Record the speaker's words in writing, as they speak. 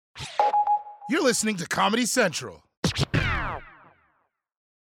You're listening to Comedy Central. Hi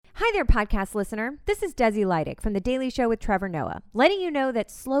there, podcast listener. This is Desi Leidick from The Daily Show with Trevor Noah, letting you know that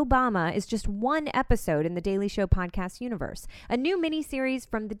Slowbama is just one episode in The Daily Show podcast universe, a new mini-series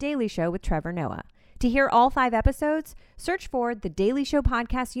from The Daily Show with Trevor Noah. To hear all 5 episodes, search for The Daily Show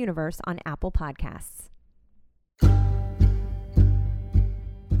podcast universe on Apple Podcasts.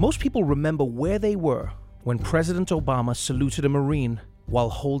 Most people remember where they were when President Obama saluted a Marine while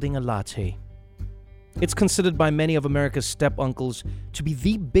holding a latte. It's considered by many of America's step-uncles to be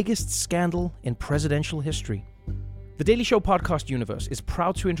the biggest scandal in presidential history. The Daily Show podcast universe is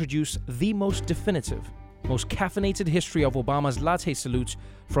proud to introduce the most definitive, most caffeinated history of Obama's latte salute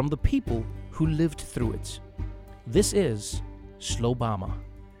from the people who lived through it. This is Slowbama.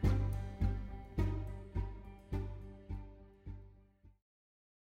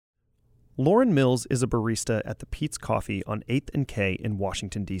 Lauren Mills is a barista at the Pete's Coffee on 8th and K in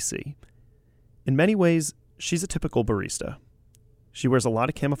Washington, D.C. In many ways, she's a typical barista. She wears a lot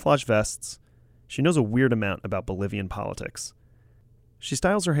of camouflage vests. She knows a weird amount about Bolivian politics. She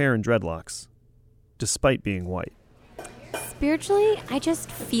styles her hair in dreadlocks, despite being white. Spiritually, I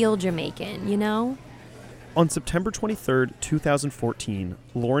just feel Jamaican, you know? On September 23rd, 2014,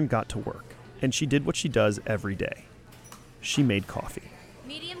 Lauren got to work, and she did what she does every day. She made coffee.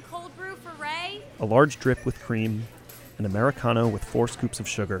 Medium cold brew for Ray? A large drip with cream, an Americano with 4 scoops of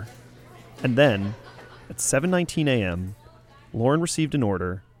sugar. And then, at 7:19 a.m., Lauren received an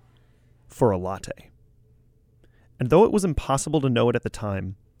order for a latte. And though it was impossible to know it at the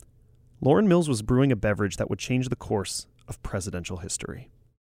time, Lauren Mills was brewing a beverage that would change the course of presidential history.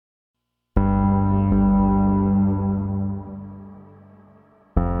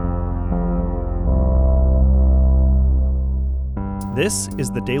 This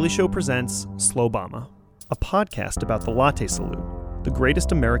is The Daily Show presents Slowbama, a podcast about the latte salute, the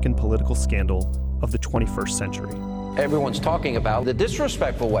greatest American political scandal of the 21st century. Everyone's talking about the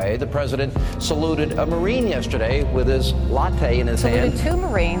disrespectful way the president saluted a Marine yesterday with his latte in his hand. Saluted 2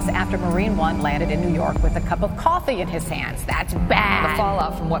 Marines after Marine 1 landed in New York with a cup of coffee in his hands. That's bad. The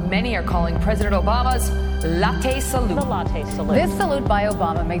fallout from what many are calling President Obama's latte salute. The latte salute. This salute by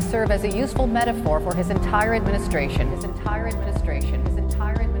Obama may serve as a useful metaphor for his entire administration.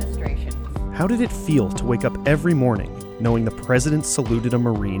 How did it feel to wake up every morning knowing the president saluted a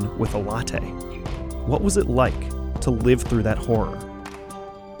Marine with a latte? What was it like to live through that horror?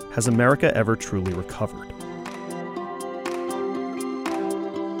 Has America ever truly recovered?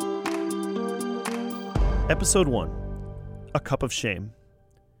 Episode 1, A Cup of Shame.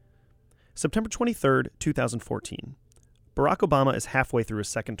 September 23rd, 2014. Barack Obama is halfway through his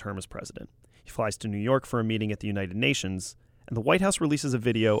second term as president. He flies to New York for a meeting at the United Nations, and the White House releases a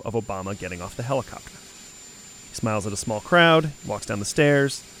video of Obama getting off the helicopter. He smiles at a small crowd, walks down the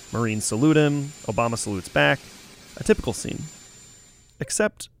stairs, Marines salute him, Obama salutes back. A typical scene.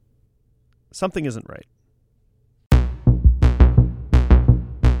 Except, something isn't right.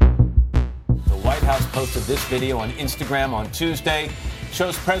 The White House posted this video on Instagram on Tuesday.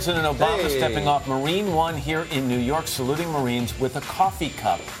 Shows President Obama stepping off Marine 1 here in New York, saluting Marines with a coffee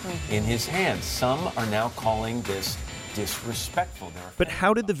cup in his hand. Some are now calling this disrespectful. But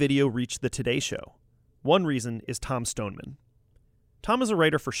how did the video reach the Today Show? One reason is Tom Stoneman. Tom is a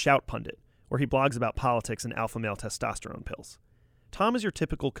writer for Shout Pundit, where he blogs about politics and alpha male testosterone pills. Tom is your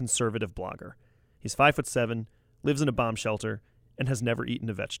typical conservative blogger. He's 5'7", lives in a bomb shelter, and has never eaten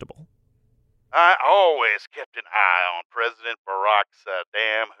a vegetable. I always kept an eye on President Barack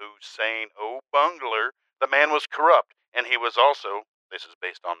Saddam Hussein O'Bungler. The man was corrupt, and he was also, this is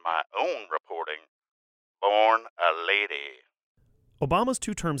based on my own reporting, born a lady. Obama's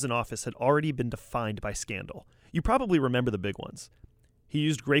 2 terms in office had already been defined by scandal. You probably remember the big ones. He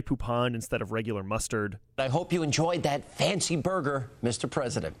used Grey Poupon instead of regular mustard. I hope you enjoyed that fancy burger, Mr.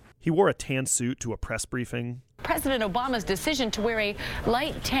 President. He wore a tan suit to a press briefing. President Obama's decision to wear a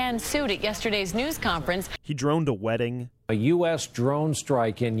light tan suit at yesterday's news conference. He droned a wedding. A U.S. drone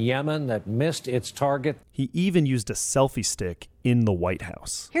strike in Yemen that missed its target. He even used a selfie stick in the White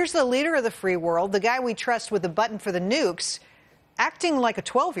House. Here's the leader of the free world, the guy we trust with the button for the nukes, acting like a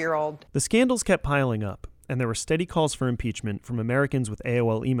 12-year-old. The scandals kept piling up, and there were steady calls for impeachment from Americans with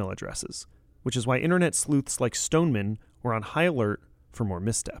AOL email addresses, which is why internet sleuths like Stoneman were on high alert for more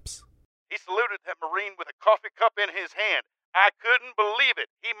missteps. He saluted that Marine with a coffee cup in his hand. I couldn't believe it.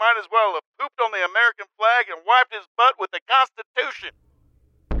 He might as well have pooped on the American flag and wiped his butt with the Constitution.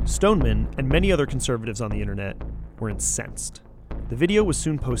 Stoneman and many other conservatives on the internet were incensed. The video was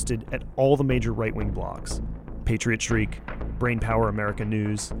soon posted at all the major right-wing blogs. Patriot Shriek, Brainpower America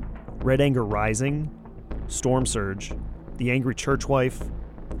News, Red Anger Rising, Storm Surge, The Angry Church Wife,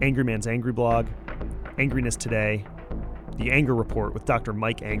 Angry Man's Angry Blog, Angriness Today, The Anger Report with Dr.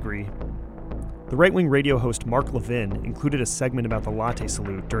 Mike Angry. The right-wing radio host Mark Levin included a segment about the latte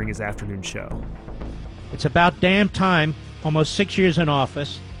salute during his afternoon show. It's about damn time, almost 6 years in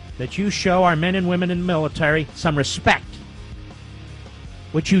office, that you show our men and women in the military some respect,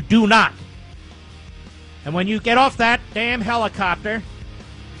 which you do not. And when you get off that damn helicopter,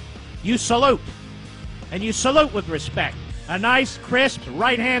 you salute. And you salute with respect. A nice, crisp,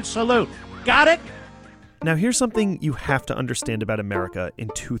 right-hand salute. Got it? Now here's something you have to understand about America in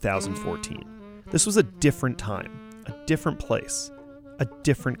 2014. This was a different time, a different place, a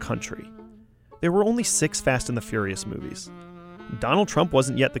different country. There were only 6 Fast and the Furious movies. Donald Trump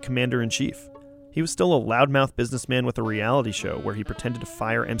wasn't yet the commander-in-chief. He was still a loudmouth businessman with a reality show where he pretended to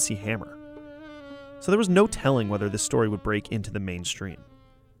fire MC Hammer. So there was no telling whether this story would break into the mainstream.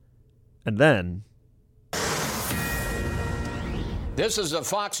 And then... This is a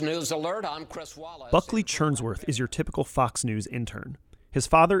Fox News alert. I'm Chris Wallace. Buckley Churnsworth is your typical Fox News intern. His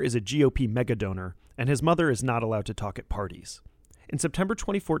father is a GOP megadonor, and his mother is not allowed to talk at parties. In September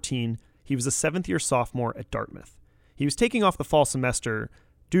 2014, he was a 7th-year sophomore at Dartmouth. He was taking off the fall semester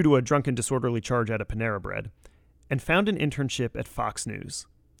due to a drunken disorderly charge at a Panera Bread, and found an internship at Fox News.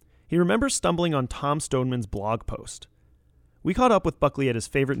 He remembers stumbling on Tom Stoneman's blog post. We caught up with Buckley at his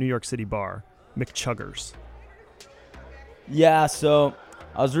favorite New York City bar, McChuggers. Yeah, so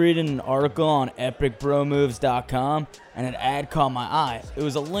I was reading an article on epicbromoves.com, and an ad caught my eye. It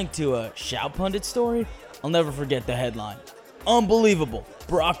was a link to a Shout Pundit story. I'll never forget the headline. Unbelievable.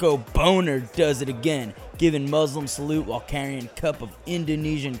 Barack Obama does it again, giving Muslim salute while carrying a cup of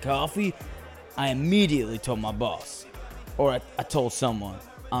Indonesian coffee. I immediately told my boss. Or I told someone.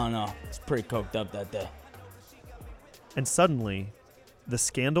 I don't know. It's pretty coked up that day. And suddenly, the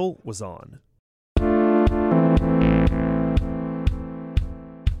scandal was on.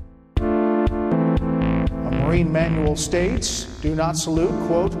 Marine manual states, do not salute,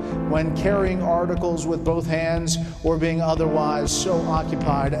 quote, when carrying articles with both hands or being otherwise so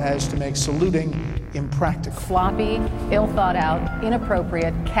occupied as to make saluting impractical. Sloppy, ill thought out,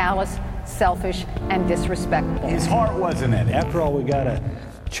 inappropriate, callous, selfish, and disrespectful. His heart wasn't in it. After all, we got a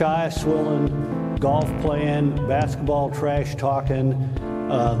chai swilling, golf playing, basketball trash talking,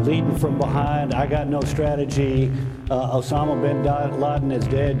 leading from behind. I got no strategy. Osama bin Laden is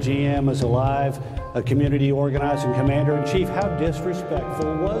dead. GM is alive. A community organizing commander-in-chief. How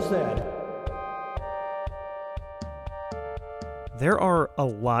disrespectful was that? There are a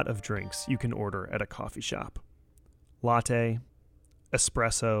lot of drinks you can order at a coffee shop. Latte,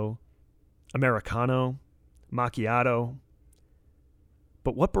 espresso, Americano, macchiato.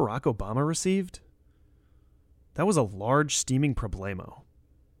 But what Barack Obama received? That was a large steaming problemo.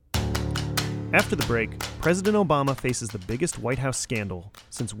 After the break, President Obama faces the biggest White House scandal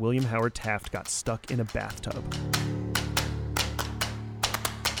since William Howard Taft got stuck in a bathtub.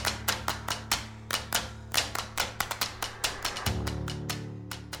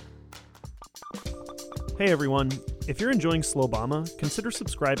 Hey everyone, if you're enjoying Slowbama, consider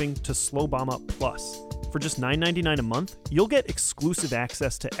subscribing to Slowbama Plus. For just $9.99 a month, you'll get exclusive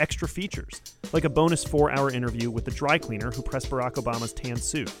access to extra features, like a bonus 4-hour interview with the dry cleaner who pressed Barack Obama's tan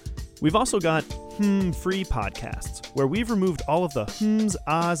suit. We've also got free podcasts, where we've removed all of the hms,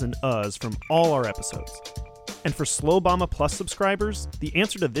 ahs, and uhs from all our episodes. And for Slowbama Plus subscribers, the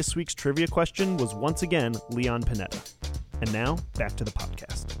answer to this week's trivia question was once again Leon Panetta. And now, back to the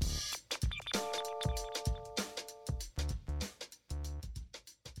podcast.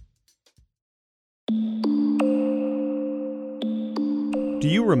 Do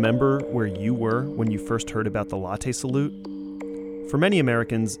you remember where you were when you first heard about the latte salute? For many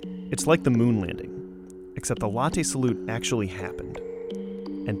Americans, it's like the moon landing, except the latte salute actually happened,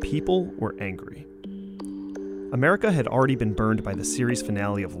 and people were angry. America had already been burned by the series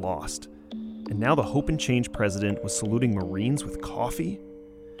finale of Lost, and now the Hope and Change president was saluting Marines with coffee?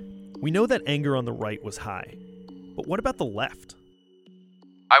 We know that anger on the right was high, but what about the left?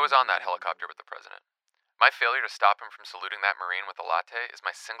 I was on that helicopter with the president. My failure to stop him from saluting that Marine with a latte is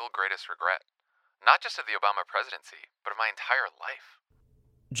my single greatest regret. Not just of the Obama presidency, but of my entire life.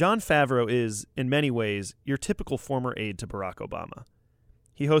 Jon Favreau is, in many ways, your typical former aide to Barack Obama.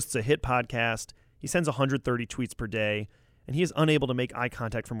 He hosts a hit podcast, he sends 130 tweets per day, and he is unable to make eye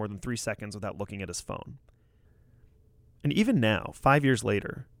contact for more than 3 seconds without looking at his phone. And even now, 5 years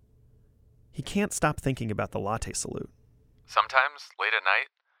later, he can't stop thinking about the latte salute. Sometimes, late at night,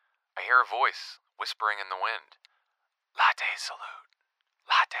 I hear a voice whispering in the wind. Latte salute.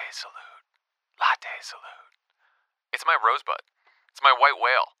 Latte salute. Latte salute. It's my rosebud. It's my white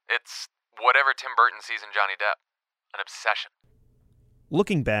whale. It's whatever Tim Burton sees in Johnny Depp. An obsession.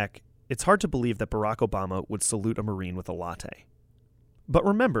 Looking back, it's hard to believe that Barack Obama would salute a Marine with a latte. But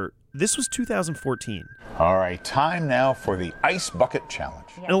remember, this was 2014. All right, time now for the Ice Bucket Challenge.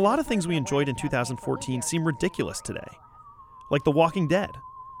 And a lot of things we enjoyed in 2014 seem ridiculous today, like The Walking Dead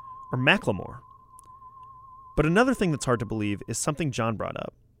or Macklemore. But another thing that's hard to believe is something John brought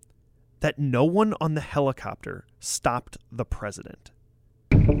up, that no one on the helicopter stopped the president.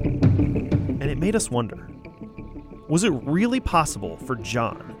 And it made us wonder, was it really possible for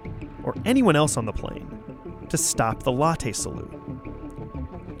John or anyone else on the plane to stop the latte salute?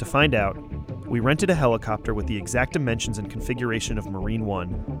 To find out, we rented a helicopter with the exact dimensions and configuration of Marine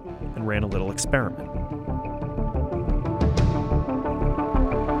One and ran a little experiment.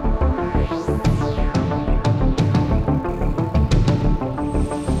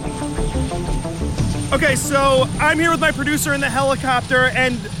 Okay, so I'm here with my producer in the helicopter,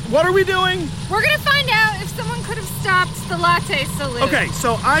 and what are we doing? We're gonna find out if someone could have stopped the latte salute. Okay,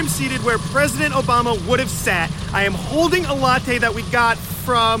 so I'm seated where President Obama would have sat. I am holding a latte that we got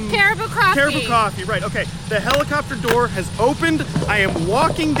from... Caribou Coffee. Caribou Coffee, right, okay. The helicopter door has opened. I am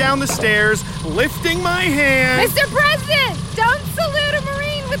walking down the stairs, lifting my hand. Mr. President, don't salute a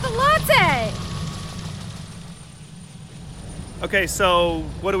Marine with a latte. Okay, so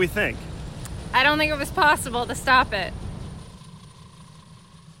what do we think? I don't think it was possible to stop it.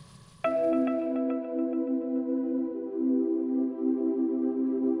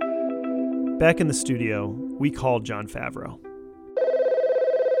 Back in the studio, we called Jon Favreau.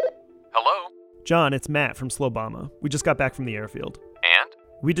 Hello? John, it's Matt from Slowbama. We just got back from the airfield. And?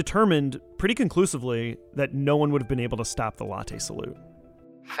 We determined pretty conclusively that no one would have been able to stop the latte salute.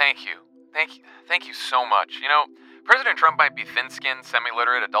 Thank you. Thank you so much. You know, President Trump might be thin-skinned,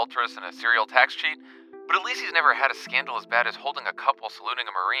 semi-literate, adulterous, and a serial tax cheat, but at least he's never had a scandal as bad as holding a cup while saluting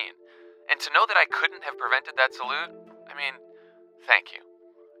a Marine. And to know that I couldn't have prevented that salute, I mean, thank you.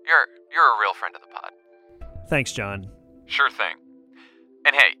 You're a real friend of the pod. Thanks, John. Sure thing.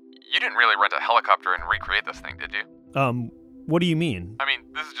 And hey, you didn't really rent a helicopter and recreate this thing, did you? What do you mean? I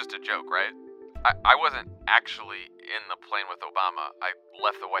mean, this is just a joke, right? I wasn't actually in the plane with Obama. I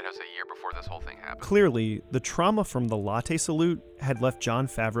left the White House a year before this whole thing happened. Clearly, the trauma from the latte salute had left Jon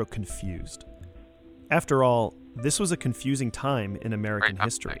Favreau confused. After all, this was a confusing time in American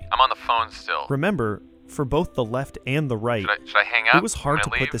history. I'm on the phone still. Remember, for both the left and the right, should I hang up? It was hard to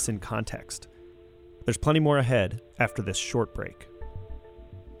put this in context. There's plenty more ahead after this short break.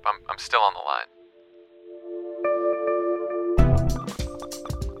 I'm still on the line.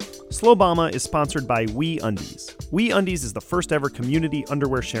 Slowbama is sponsored by WeUndies. WeUndies is the first ever community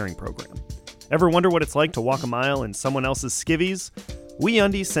underwear sharing program. Ever wonder what it's like to walk a mile in someone else's skivvies?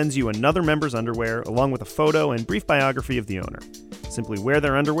 WeUndies sends you another member's underwear along with a photo and brief biography of the owner. Simply wear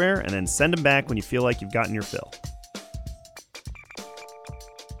their underwear and then send them back when you feel like you've gotten your fill.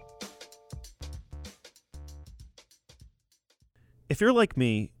 If you're like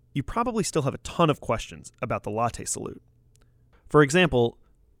me, you probably still have a ton of questions about the latte salute. For example,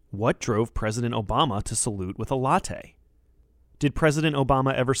 what drove President Obama to salute with a latte? Did President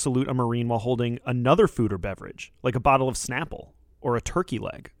Obama ever salute a Marine while holding another food or beverage, like a bottle of Snapple or a turkey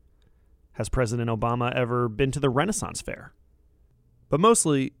leg? Has President Obama ever been to the Renaissance Fair? But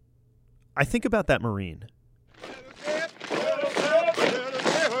mostly, I think about that Marine.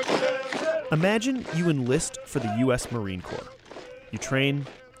 Imagine you enlist for the U.S. Marine Corps. You train,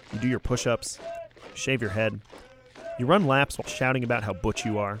 you do your push-ups, shave your head, you run laps while shouting about how butch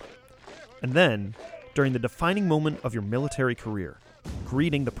you are. And then, during the defining moment of your military career,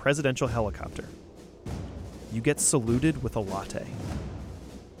 greeting the presidential helicopter, you get saluted with a latte.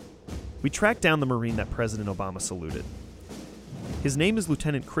 We tracked down the Marine that President Obama saluted. His name is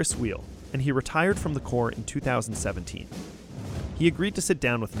Lieutenant Chris Wheel, and he retired from the Corps in 2017. He agreed to sit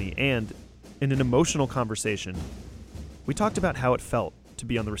down with me and, in an emotional conversation, we talked about how it felt to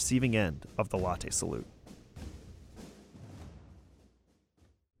be on the receiving end of the latte salute.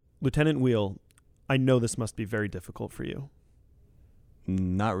 Lieutenant Wheel, I know this must be very difficult for you.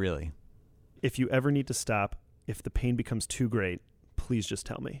 Not really. If you ever need to stop, if the pain becomes too great, please just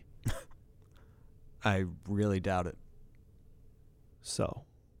tell me. I really doubt it. So,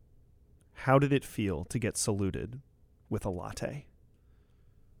 how did it feel to get saluted with a latte?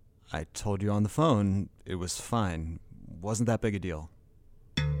 I told you on the phone, it was fine. Wasn't that big a deal.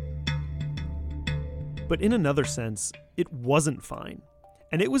 But in another sense, it wasn't fine.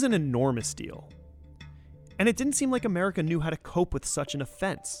 And it was an enormous deal. And it didn't seem like America knew how to cope with such an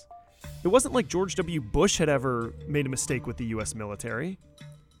offense. It wasn't like George W. Bush had ever made a mistake with the U.S. military.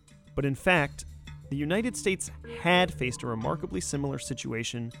 But in fact, the United States had faced a remarkably similar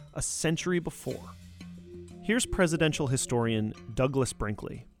situation a century before. Here's presidential historian Douglas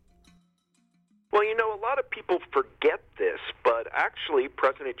Brinkley. Well, a lot of people forget this, but actually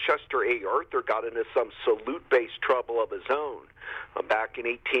President Chester A. Arthur got into some salute-based trouble of his own. Back in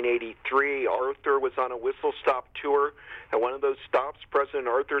 1883, Arthur was on a whistle-stop tour. At one of those stops, President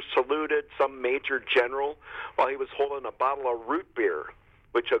Arthur saluted some major general while he was holding a bottle of root beer,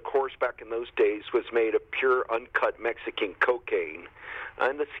 which, of course, back in those days was made of pure, uncut Mexican cocaine.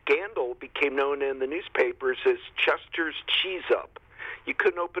 And the scandal became known in the newspapers as Chester's Cheese Up. You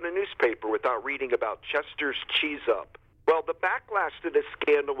couldn't open a newspaper without reading about Chester's Cheese Up. Well, the backlash to this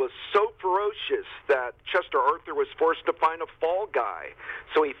scandal was so ferocious that Chester Arthur was forced to find a fall guy.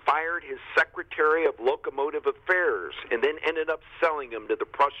 So he fired his Secretary of Locomotive Affairs and then ended up selling him to the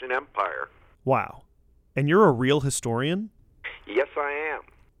Prussian Empire. Wow. And you're a real historian? Yes, I am.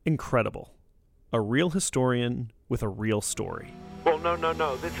 Incredible. A real historian with a real story. Well,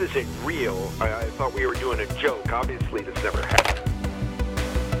 no. This isn't real. I thought we were doing a joke. Obviously, this never happened.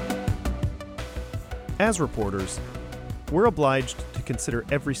 As reporters, we're obliged to consider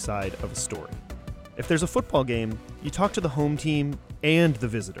every side of a story. If there's a football game, you talk to the home team and the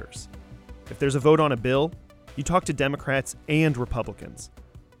visitors. If there's a vote on a bill, you talk to Democrats and Republicans.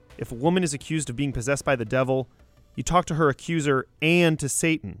 If a woman is accused of being possessed by the devil, you talk to her accuser and to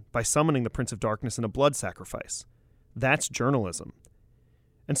Satan by summoning the Prince of Darkness in a blood sacrifice. That's journalism.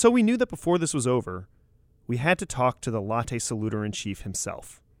 And so we knew that before this was over, we had to talk to the latte saluter-in-chief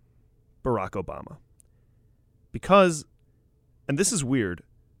himself, Barack Obama. Because, and this is weird,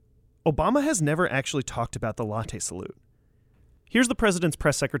 Obama has never actually talked about the latte salute. Here's the president's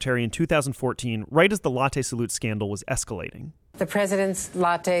press secretary in 2014, right as the latte salute scandal was escalating. The president's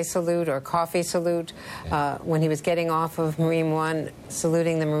latte salute or coffee salute, when he was getting off of Marine One,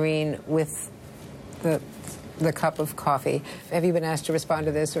 saluting the Marine with the cup of coffee. Have you been asked to respond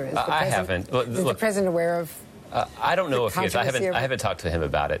to this, or is the president, I haven't. Look, is the president aware of? I don't know if he is. I haven't talked to him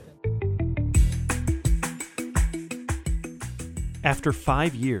about it. After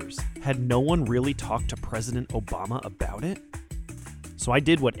 5 years, had no one really talked to President Obama about it? So I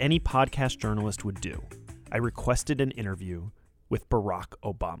did what any podcast journalist would do. I requested an interview with Barack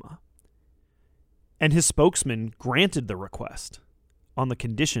Obama. And his spokesman granted the request on the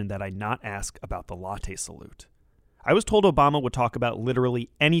condition that I not ask about the latte salute. I was told Obama would talk about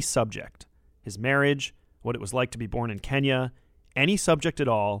literally any subject, his marriage, what it was like to be born in Kenya, any subject at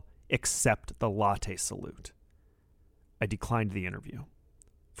all except the latte salute. I declined the interview.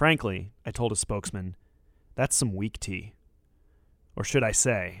 Frankly, I told a spokesman, that's some weak tea. Or should I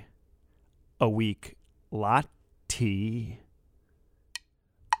say, a weak latte.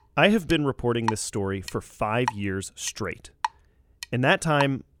 I have been reporting this story for 5 years straight. In that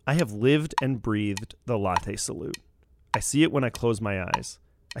time, I have lived and breathed the latte salute. I see it when I close my eyes.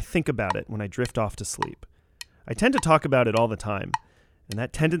 I think about it when I drift off to sleep. I tend to talk about it all the time, and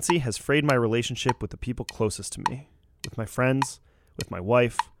that tendency has frayed my relationship with the people closest to me. With my friends, with my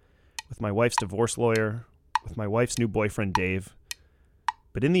wife, with my wife's divorce lawyer, with my wife's new boyfriend, Dave.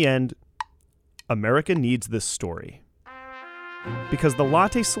 But in the end, America needs this story. Because the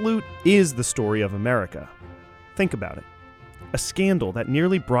latte salute is the story of America. Think about it. A scandal that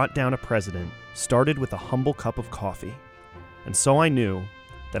nearly brought down a president started with a humble cup of coffee. And so I knew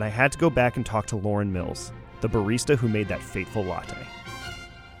that I had to go back and talk to Lauren Mills, the barista who made that fateful latte.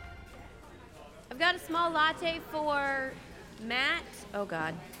 I've got a small latte for Matt. Oh,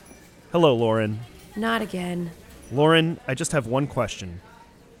 God. Hello, Lauren. Not again. Lauren, I just have one question.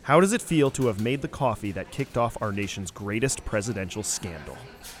 How does it feel to have made the coffee that kicked off our nation's greatest presidential scandal?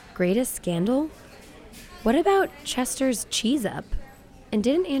 Greatest scandal? What about Chester's Cheese Up? And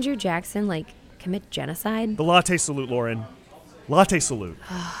didn't Andrew Jackson, commit genocide? The latte salute, Lauren. Latte salute.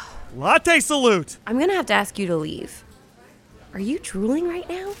 Latte salute! I'm gonna have to ask you to leave. Are you drooling right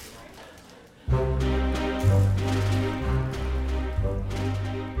now?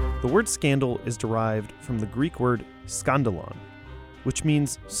 The word scandal is derived from the Greek word skandalon, which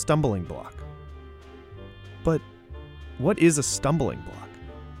means stumbling block. But what is a stumbling block?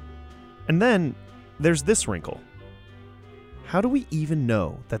 And then there's this wrinkle. How do we even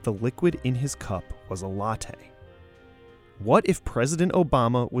know that the liquid in his cup was a latte? What if President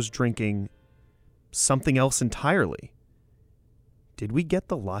Obama was drinking something else entirely? Did we get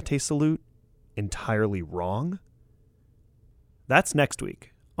the latte salute entirely wrong? That's next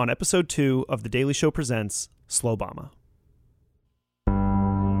week on episode 2 of The Daily Show Presents Slowbama.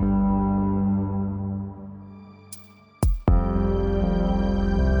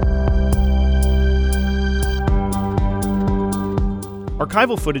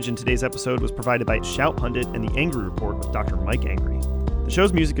 Archival footage in today's episode was provided by Shout Pundit and The Angry Report with Dr. Mike Angry. The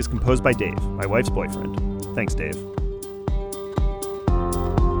show's music is composed by Dave, my wife's boyfriend. Thanks, Dave.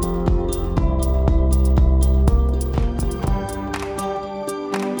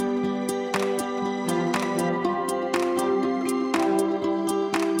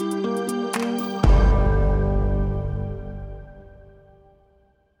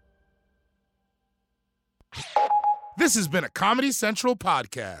 This has been a Comedy Central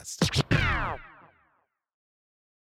podcast.